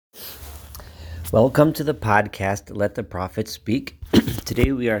Welcome to the podcast, Let the Prophet Speak.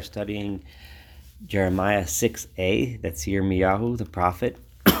 Today we are studying Jeremiah 6a, that's Yirmiyahu, the prophet,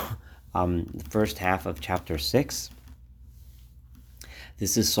 the first half of chapter 6.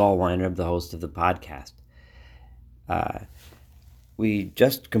 This is Saul Weinreb, the host of the podcast. We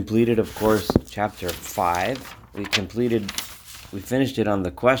just completed, of course, chapter 5. We finished it on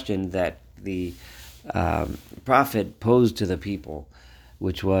the question that the prophet posed to the people,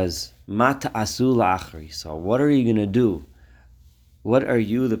 which was, Ma ta'asu la'achri. So what are you going to do? What are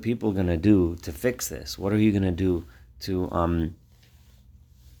you, the people, going to do to fix this? What are you going to do to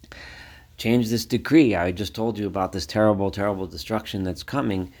change this decree? I just told you about this terrible, terrible destruction that's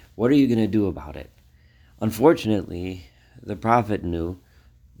coming. What are you going to do about it? Unfortunately, the prophet knew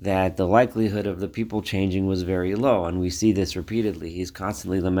that the likelihood of the people changing was very low, and we see this repeatedly. He's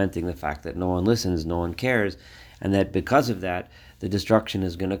constantly lamenting the fact that no one listens, no one cares, and that because of that, the destruction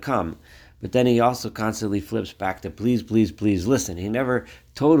is going to come. But then he also constantly flips back to please, please, please listen. He never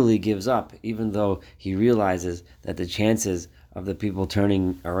totally gives up, even though he realizes that the chances of the people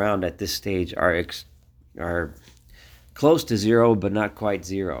turning around at this stage are close to zero, but not quite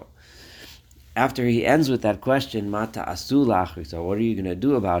zero. After he ends with that question, Ma ta'asu la'achri, so what are you going to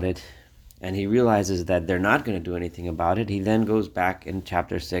do about it? And he realizes that they're not going to do anything about it. He then goes back in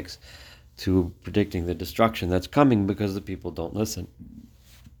chapter 6 to predicting the destruction that's coming because the people don't listen.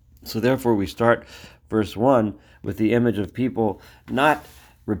 So therefore we start verse 1 with the image of people not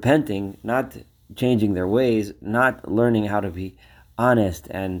repenting, not changing their ways, not learning how to be honest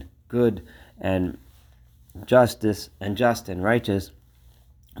and good and just and righteous,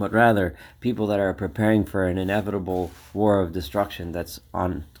 but rather people that are preparing for an inevitable war of destruction that's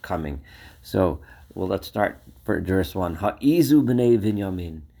oncoming. So, let's start for verse 1. Ha'izu b'nei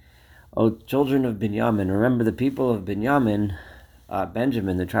Binyamin. O children of Binyamin, remember the people of Binyamin,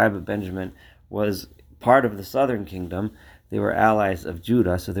 Benjamin, the tribe of Benjamin, was part of the southern kingdom. They were allies of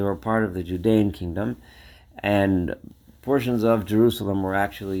Judah, so they were part of the Judean kingdom, and portions of Jerusalem were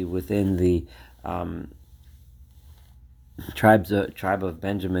actually within the tribe of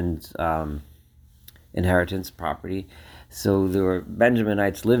Benjamin's inheritance property. So there were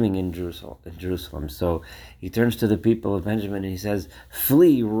Benjaminites living in Jerusalem. So he turns to the people of Benjamin and he says,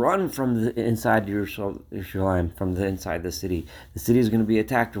 "Flee, run from the inside Jerusalem, from the inside the city. The city is going to be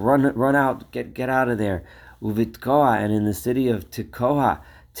attacked. Run out, get out of there." Uvitkoa, and in the city of Tekoa,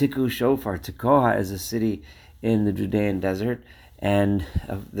 Tiku Shofar. Tekoa is a city in the Judean desert, and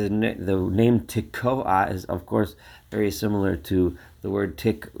the name Tekoa is, of course, very similar to the word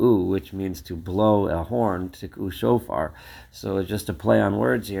tik'u, which means to blow a horn, tik'u shofar. So it's just a play on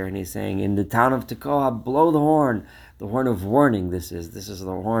words here, and he's saying, in the town of Tekoa, blow the horn of warning. This is the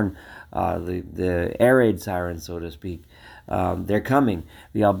horn, the air raid siren, so to speak. They're coming.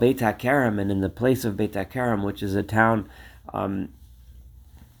 The Beit HaKerem, and in the place of Beit HaKerem, which is a town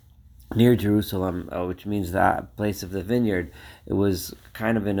near Jerusalem, which means that place of the vineyard. It was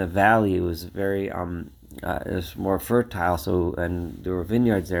kind of in a valley. It was very it was more fertile, and there were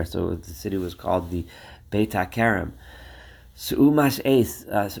vineyards there, so the city was called the Beit HaKerem. Su'umash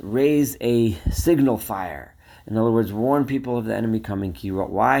Eis, raise a signal fire. In other words, warn people of the enemy coming. Kira.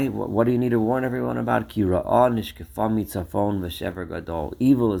 Why? What do you need to warn everyone about? Kira.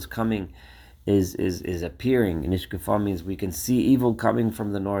 Evil is coming, is appearing. Nishkefa means we can see evil coming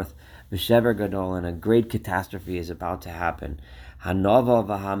from the north. V'shever gadol, and a great catastrophe is about to happen. Hanova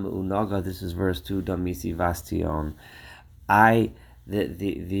v'hamu'unaga. This is verse 2. Damisi vastion. I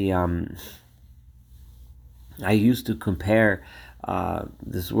used to compare.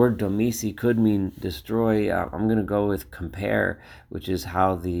 This word domisi could mean destroy. I'm going to go with compare, which is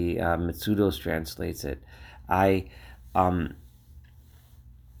how the Metsudos translates it. I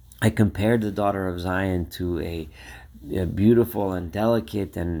compared the daughter of Zion to a beautiful and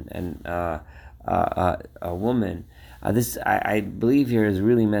delicate and a woman. This I believe here is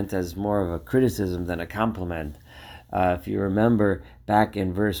really meant as more of a criticism than a compliment. If you remember back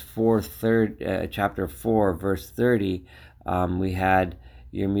in chapter 4, verse 30, we had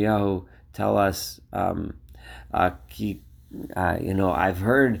Yirmiyahu tell us, I've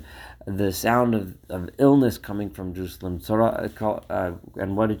heard the sound of illness coming from Jerusalem.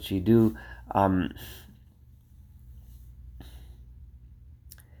 And what did she do?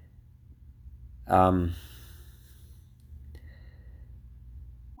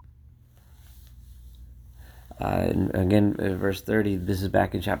 And again, verse 30, this is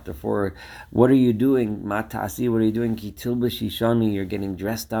back in chapter 4. What are you doing? Matasi, what are you doing? Kitilba Shishani, you're getting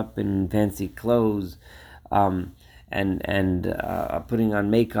dressed up in fancy clothes. and putting on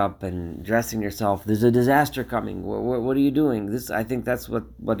makeup and dressing yourself. There's a disaster coming. What are you doing? This, I think that's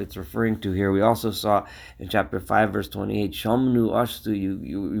what it's referring to here. We also saw in chapter 5, verse 28, Shamnu ashtu,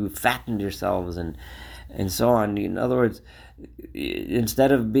 you fattened yourselves and so on. In other words,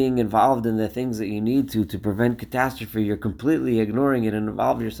 instead of being involved in the things that you need to prevent catastrophe, you're completely ignoring it and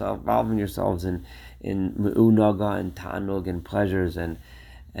involving yourselves in unaga and tanug and pleasures and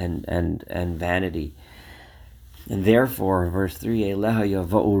vanity. And therefore, verse 3,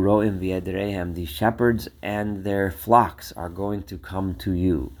 the shepherds and their flocks are going to come to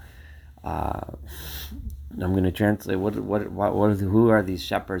you. I'm going to translate who are these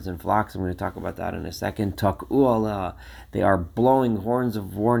shepherds and flocks. I'm going to talk about that in a second. They are blowing horns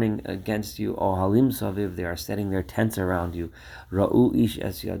of warning against you. Ohalim saviv, they are setting their tents around you. Ra'u ish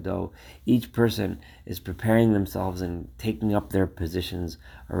es yado, each person is preparing themselves and taking up their positions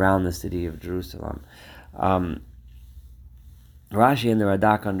around the city of Jerusalem. Rashi and the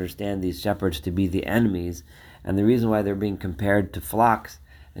Radak understand these shepherds to be the enemies, and the reason why they're being compared to flocks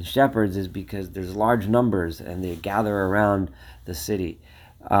and shepherds is because there's large numbers and they gather around the city.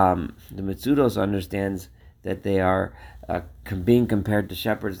 The Mitzudos understands that they are being compared to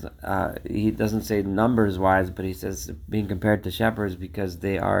shepherds. He doesn't say numbers wise, but he says being compared to shepherds because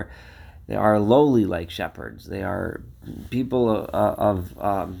they are lowly like shepherds. They are people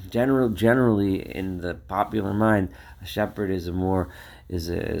generally in the popular mind. A shepherd is a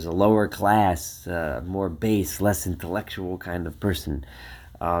lower class, more base, less intellectual kind of person.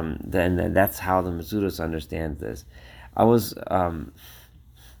 Then that's how the Mitzudos understands this. I was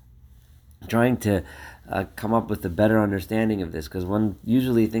trying to come up with a better understanding of this, because one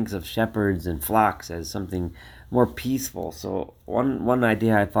usually thinks of shepherds and flocks as something more peaceful. So one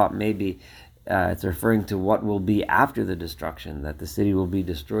idea I thought maybe it's referring to what will be after the destruction, that the city will be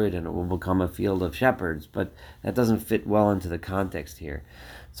destroyed and it will become a field of shepherds, but that doesn't fit well into the context here.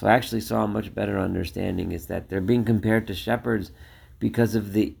 So I actually saw a much better understanding is that they're being compared to shepherds because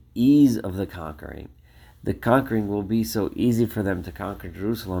of the ease of the conquering. The conquering will be so easy for them to conquer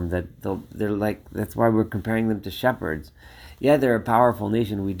Jerusalem that they're like, that's why we're comparing them to shepherds. Yeah, they're a powerful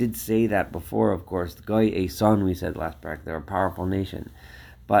nation. We did say that before, of course. The Goy Eson, we said last part, they're a powerful nation.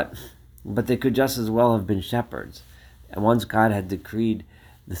 But they could just as well have been shepherds. And once God had decreed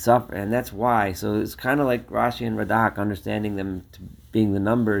the suffer, and that's why. So it's kind of like Rashi and Radak understanding them to being the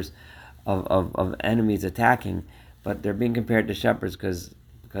numbers of enemies attacking, but they're being compared to shepherds because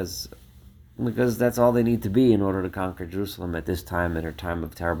that's all they need to be in order to conquer Jerusalem at this time, at her time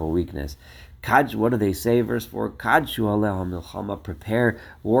of terrible weakness. What do they say? Verse 4, Kadshu aleha milchama, prepare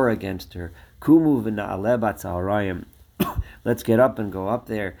war against her. Kumu v'na'aleh b'tzahorayim, let's get up and go up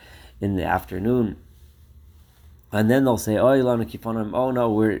there in the afternoon. And then they'll say, "Oh, Ilana Kifonim, oh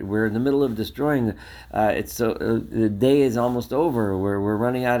no, we're in the middle of destroying. The day is almost over. We're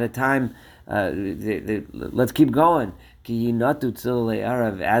running out of time. Let's keep going."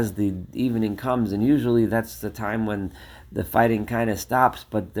 As the evening comes, and usually that's the time when the fighting kind of stops,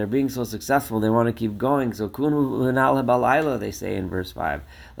 but they're being so successful, they want to keep going. So Kunu balayla, they say in verse 5.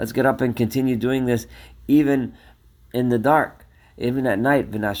 Let's get up and continue doing this even in the dark, even at night.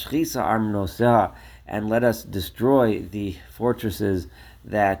 V'nashchisa armnoseh, and let us destroy the fortresses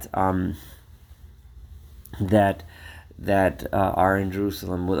that are in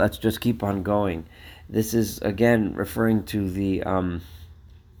Jerusalem. Well, let's just keep on going. This is again referring to the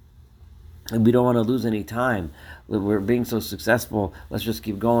we don't want to lose any time. We're being so successful. Let's just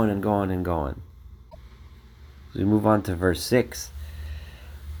keep going and going and going. So we move on to verse 6.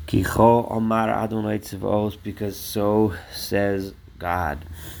 Kicho Omar Adonai Tzvaos, because so says God.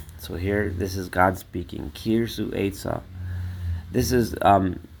 So here, this is God speaking. Kirsu Eitzah. This is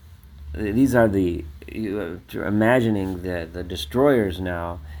these are imagining the destroyers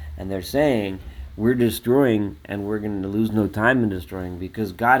now, and they're saying, we're destroying and we're going to lose no time in destroying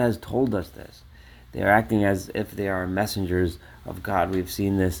because God has told us this. They are acting as if they are messengers of God. We've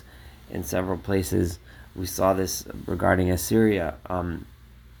seen this in several places. We saw this regarding Assyria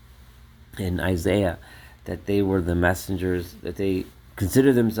in Isaiah, that they were the messengers, that they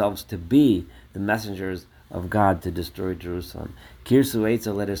consider themselves to be the messengers of God to destroy Jerusalem. Kirsu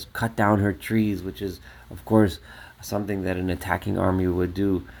Eitzah, let us cut down her trees, which is, of course, something that an attacking army would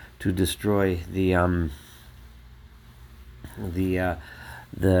do to destroy the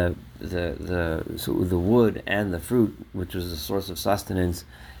wood and the fruit, which was the source of sustenance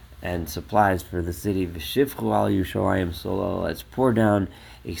and supplies for the city. V'shifchu al Yerushalayim Solal, let's pour down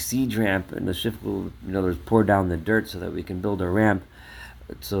a siege ramp, and the shifchu, in other words, pour down the dirt so that we can build a ramp,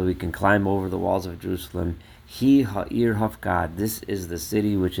 so we can climb over the walls of Jerusalem. He ha'ir hafgad, this is the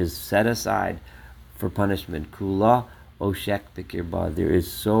city which is set aside for punishment. Kula oshek b'kirba. There is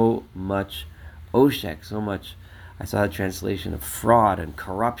so much oshek, so much. I saw a translation of fraud and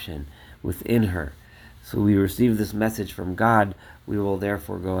corruption within her. So we receive this message from God. We will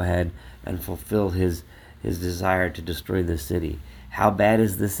therefore go ahead and fulfill his desire to destroy the city. How bad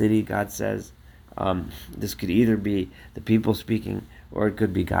is the city? God says. This could either be the people speaking, or it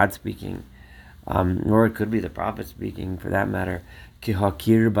could be God speaking, or it could be the prophet speaking, for that matter.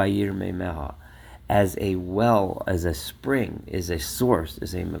 Kihakir bayir meimeha, as a well, as a spring, is a source,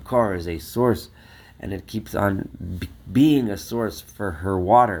 is a makar, is a source, and it keeps on being a source for her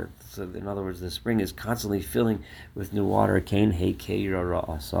water. So in other words, the spring is constantly filling with new water. In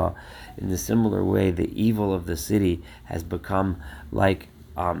the similar way, the evil of the city has become like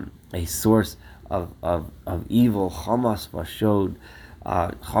a source of evil. Hamas vashod.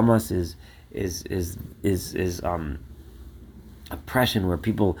 Hamas is oppression, where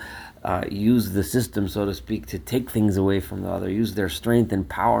people use the system, so to speak, to take things away from the other, use their strength and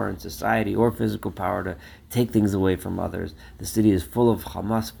power in society or physical power to take things away from others. The city is full of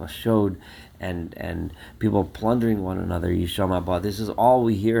Hamas vashod, and people plundering one another. Yisham Abba. This is all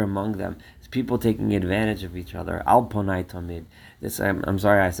we hear among them. It's people taking advantage of each other. Al ponai tamid. This, I'm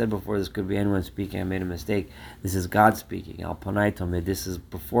sorry, I said before, this could be anyone speaking. I made a mistake. This is God speaking. Al ponai tamid. This is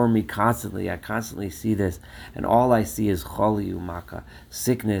before me constantly. I constantly see this, and all I see is choli umaka,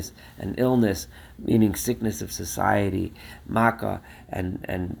 sickness and illness, meaning sickness of society, maka,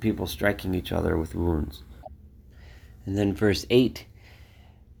 and people striking each other with wounds. And then verse 8,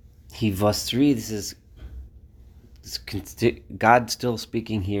 Hivasri, this is God still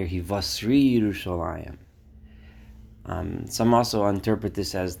speaking here, Hivasri Yerushalayim. Some also interpret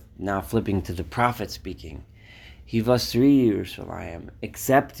this as now flipping to the prophet speaking. Hivasri Yerushalayim,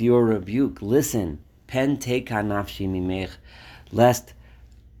 accept your rebuke, listen, pen teka nafshi mimech, lest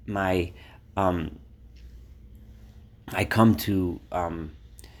my I come to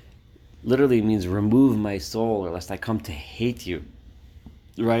literally means remove my soul, or lest I come to hate you,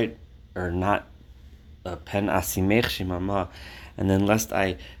 right? Or not, pen asimech shimama, and then lest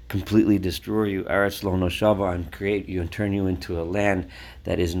I completely destroy you, eretz lo noshava, and create you and turn you into a land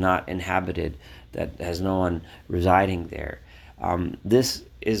that is not inhabited, that has no one residing there. This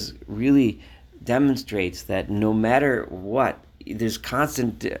is really demonstrates that no matter what, there's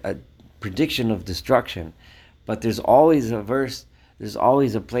constant prediction of destruction, but there's always a verse. There's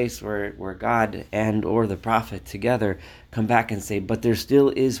always a place where God and or the prophet together come back and say, but there still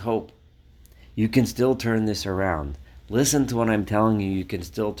is hope. You can still turn this around. Listen to what I'm telling you, you can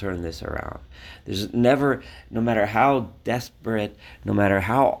still turn this around. There's never, no matter how desperate, no matter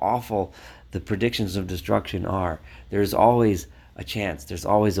how awful the predictions of destruction are, there's always a chance. There's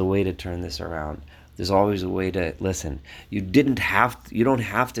always a way to turn this around. There's always a way to listen. You don't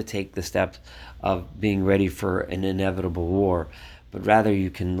have to take the steps of being ready for an inevitable war, but rather you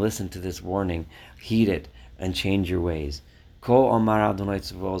can listen to this warning, heed it, and change your ways. Ko Amar Adonai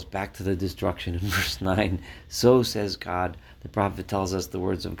Tzvaos, back to the destruction in verse 9. So says God. The prophet tells us the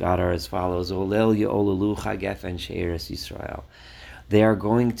words of God are as follows: Olel Ye'olelu Chagefen She'eres Yisrael. They are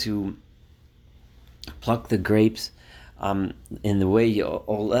going to pluck the grapes in the way the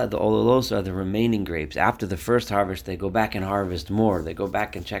olelos are the remaining grapes. After the first harvest, they go back and harvest more. They go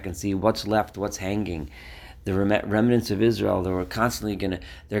back and check and see what's left, what's hanging. The remnants of Israel, they were constantly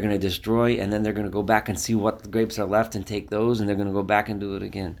they're going to destroy, and then they're going to go back and see what grapes are left and take those, and they're going to go back and do it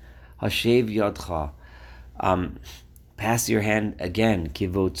again. Hashev yadcha, pass your hand again,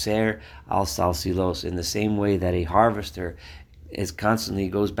 kivotzer al salsilos, in the same way that a harvester is constantly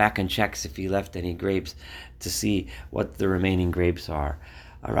goes back and checks if he left any grapes to see what the remaining grapes are.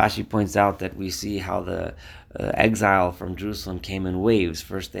 Rashi points out that we see how the exile from Jerusalem came in waves.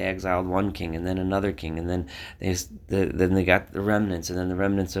 First they exiled one king, and then another king, and then they got the remnants, and then the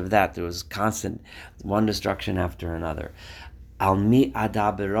remnants of that. There was constant one destruction after another. Al mi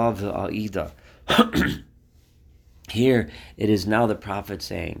adaberav aida. Here it is now the prophet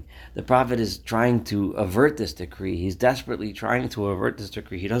saying. The prophet is trying to avert this decree. He's desperately trying to avert this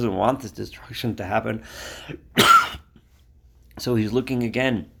decree. He doesn't want this destruction to happen. So he's looking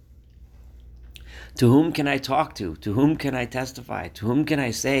again. To whom can I talk to? To whom can I testify? To whom can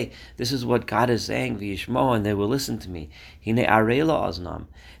I say, this is what God is saying, v'yishmo, and they will listen to me? Hine arela aznam.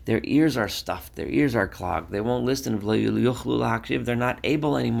 Their ears are stuffed. Their ears are clogged. They won't listen. They're not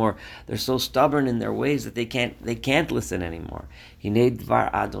able anymore. They're so stubborn in their ways that they can't listen anymore. The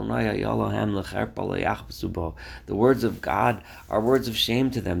words of God are words of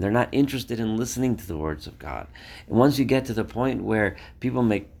shame to them. They're not interested in listening to the words of God. And once you get to the point where people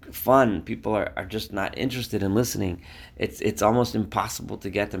make fun, people are just not interested in listening, it's almost impossible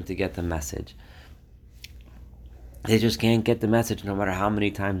to get them to get the message. They just can't get the message no matter how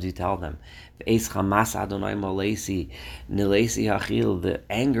many times you tell them. The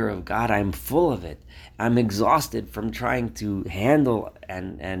anger of God, I'm full of it. I'm exhausted from trying to handle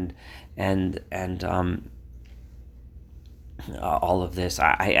and all of this.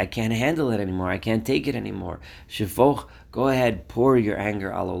 I can't handle it anymore. I can't take it anymore. Shifoch, go ahead, pour your anger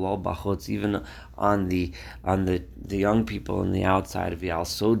alolol bachutz, even on the young people on the outside of Yal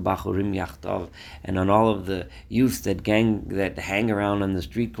Sod Bachurim Yachtov, and on all of the youths that hang around on the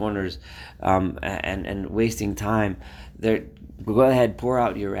street corners, and wasting time. Go ahead, pour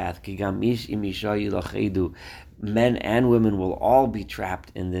out your wrath. Kigam ish im isha yilachedu. Men and women will all be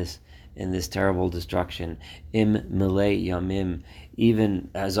trapped in this terrible destruction. Im milei yamim, even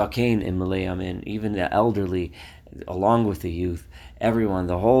zakein im milei yamin, even the elderly, along with the youth, everyone,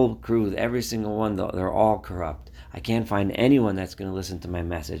 the whole crew, every single one, they're all corrupt. I can't find anyone that's going to listen to my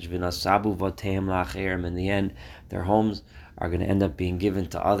message. V'nasabu voteim la'acherim. In the end, their homes are going to end up being given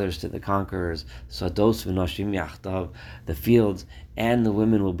to others, to the conquerors. Sados v'noshim yachtav, the fields and the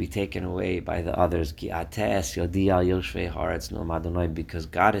women will be taken away by the others. Ki ates yodi al yoshvei haaretz no Adonai, because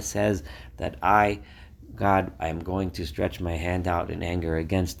God says that God, I am going to stretch my hand out in anger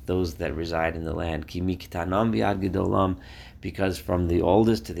against those that reside in the land. Ki miktanam biad gedolam, because from the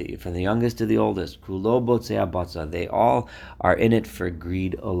youngest to the oldest, kulo botzei abatza, they all are in it for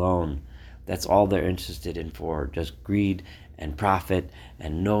greed alone. That's all they're interested in, for just greed and profit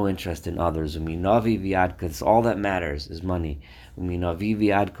and no interest in others. Uminavi viad, because all that matters is money. Uminavi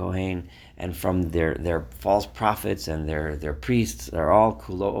viad kohen, and from their false prophets and their priests, they're all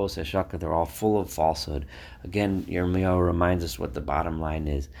kulo oseshaka, they're all full of falsehood. Again, Yirmiyahu reminds us what the bottom line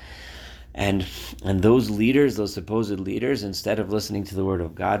is. And those leaders, those supposed leaders, instead of listening to the word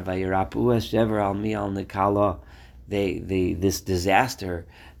of God, vayirapu eshever al mi al nikala, this disaster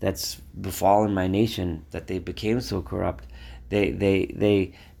that's befallen my nation, that they became so corrupt,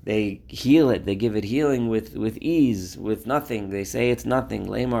 they heal it. They give it healing with ease, with nothing. They say it's nothing.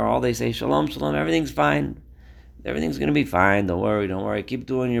 Lamar, all they say, shalom, shalom, everything's fine. Everything's going to be fine. Don't worry. Keep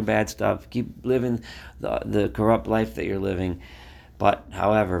doing your bad stuff. Keep living the corrupt life that you're living. But,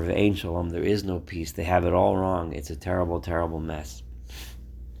 however, v'ein shalom, there is no peace. They have it all wrong. It's a terrible, terrible mess.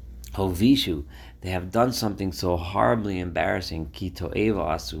 Hovishu, they have done something so horribly embarrassing, ki to'eva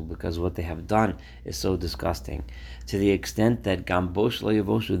asu, because what they have done is so disgusting, to the extent that gam bosh lo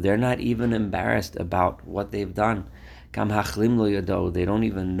yavoshu, they're not even embarrassed about what they've done. Gam hachlim lo yado, they don't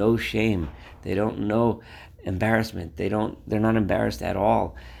even know shame. They don't know embarrassment. They're not embarrassed at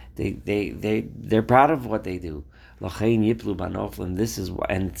all. They're proud of what they do. This is why,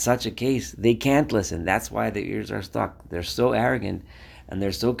 in such a case, they can't listen. That's why their ears are stuck. They're so arrogant, and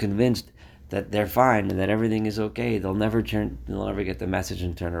they're so convinced that they're fine and that everything is okay. They'll never get the message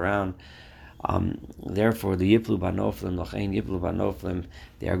and turn around. Therefore, the Yiplu Banoflim,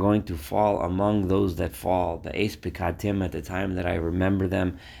 they are going to fall among those that fall. The Eis Pikatim, at the time that I remember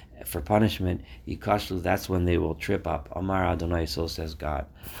them for punishment, Yikashlu, that's when they will trip up. Amar Adonai, so says God.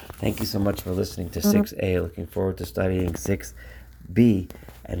 Thank you so much for listening to 6a. Looking forward to studying 6b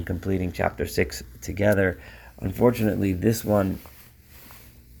and completing chapter 6 together. Unfortunately, this one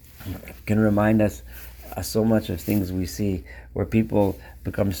can remind us so much of things we see where people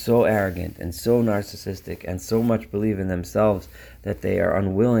become so arrogant and so narcissistic and so much believe in themselves that they are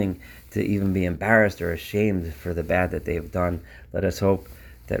unwilling to even be embarrassed or ashamed for the bad that they've done. Let us hope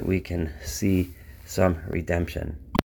that we can see some redemption.